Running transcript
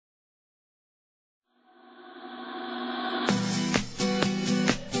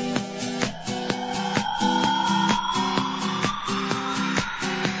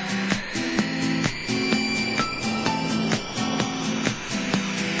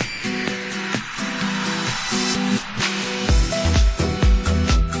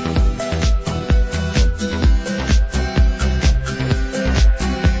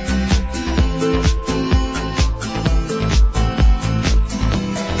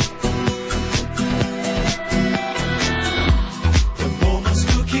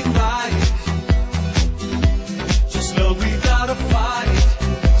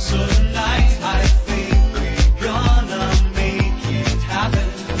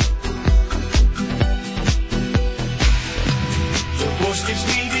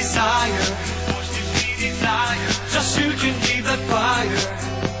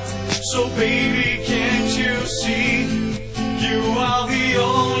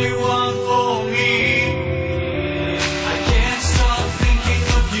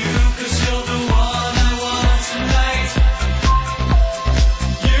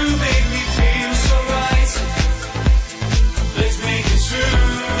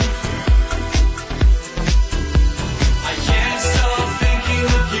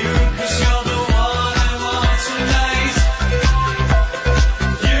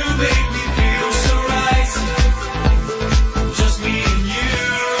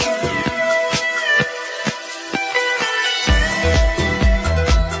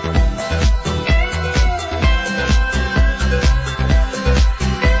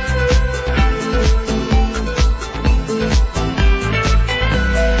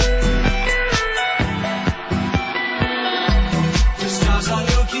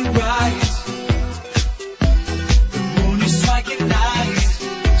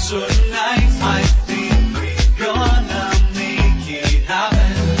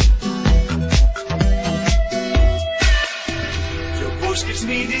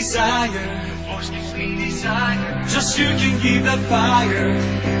desire. Just you can keep that fire.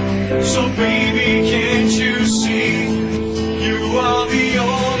 So baby, can't you see? You are the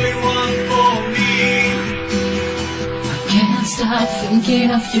only one for me. I can't stop thinking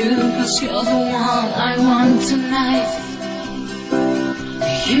of you, 'cause you're the one I want tonight.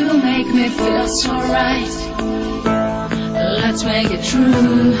 You make me feel so right. Let's make it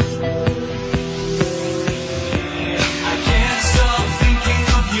true. I can't stop thinking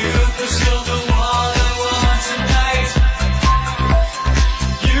of you, 'cause you're the one I want tonight.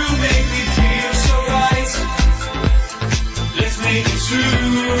 You make me feel so right. Let's make it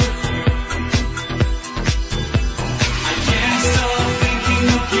true. I can't stop thinking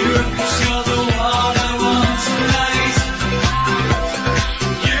of you, 'cause you're the one I want tonight.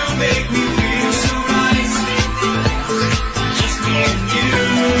 You make me feel so right. Just me and you.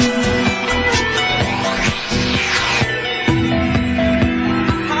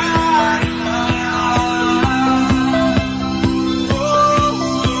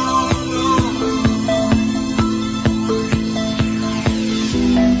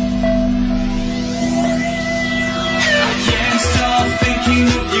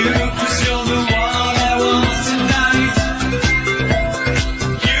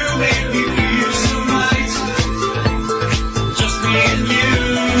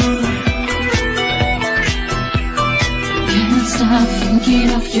 Stop thinking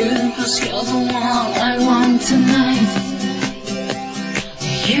of you, 'cause you're the one I want tonight.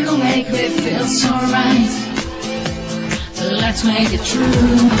 You make me feel so right. Let's make it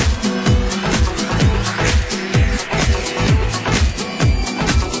true.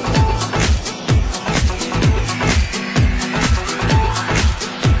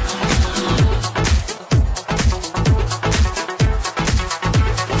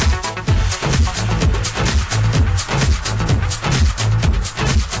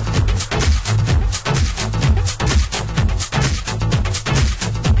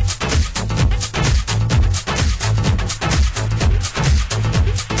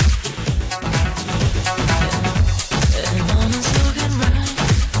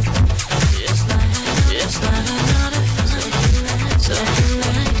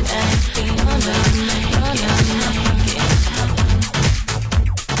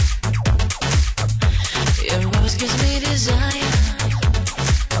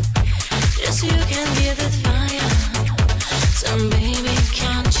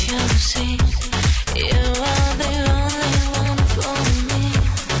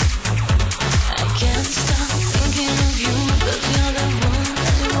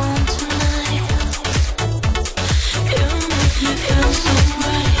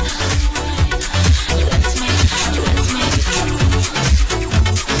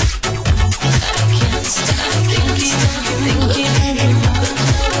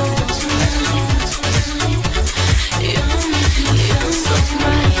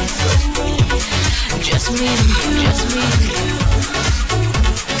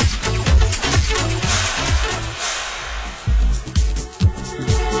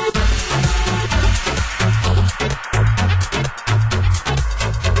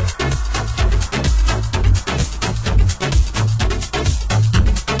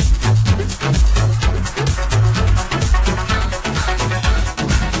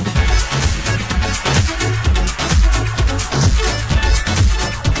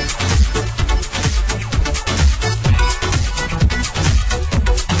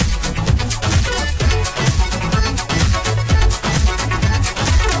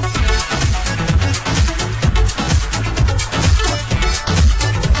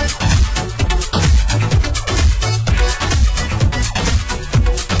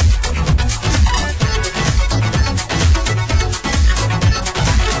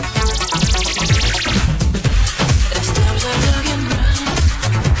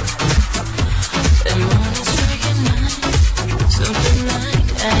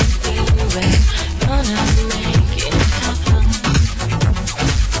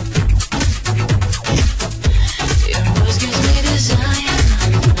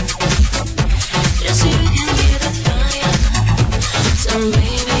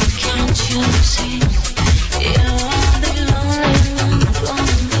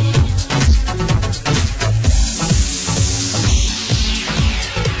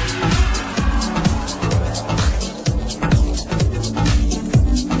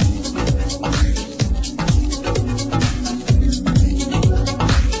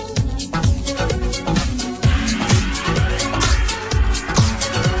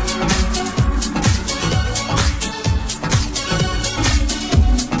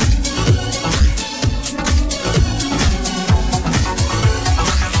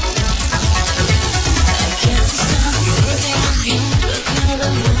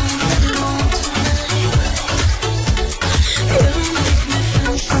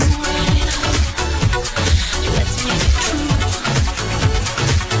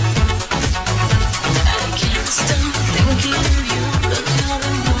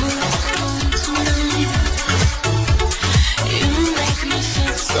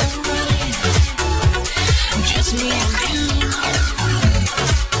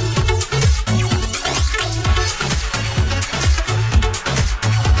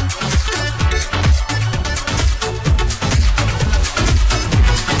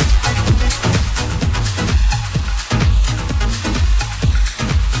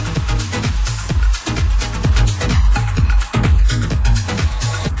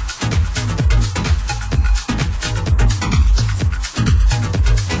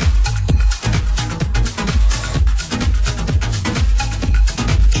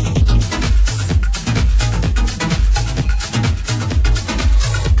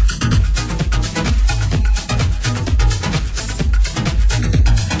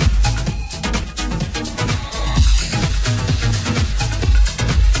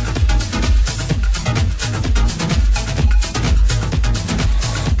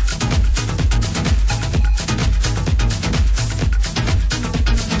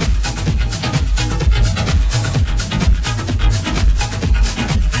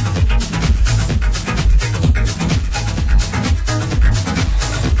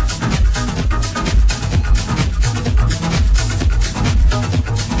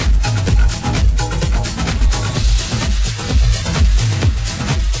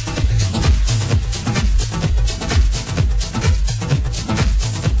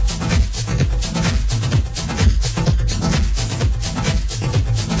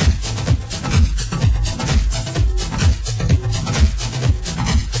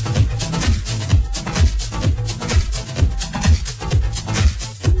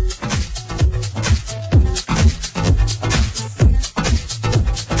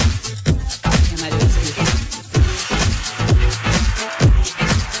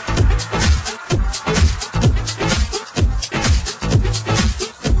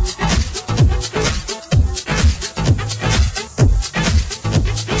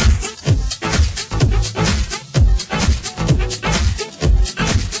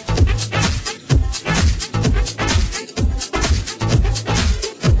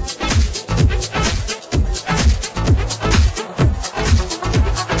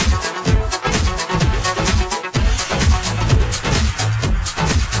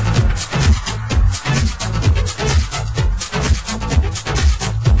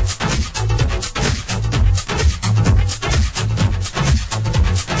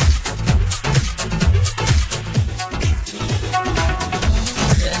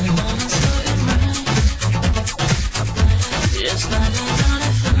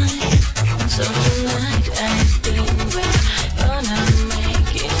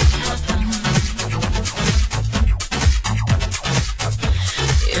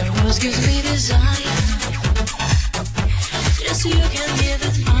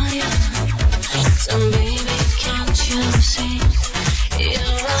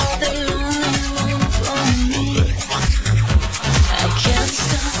 the only one for me. I can't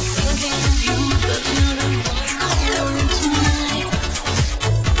stop thinking of you, 'cause you're the one I want tonight.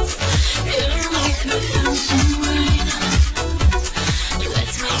 You make me feel so right.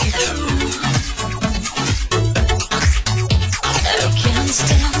 Let's make it true. I can't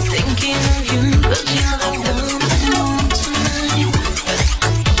stop thinking of you, 'cause you're the one I want tonight.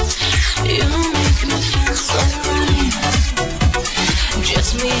 You make me feel so right.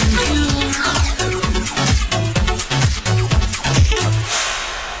 Just me and you.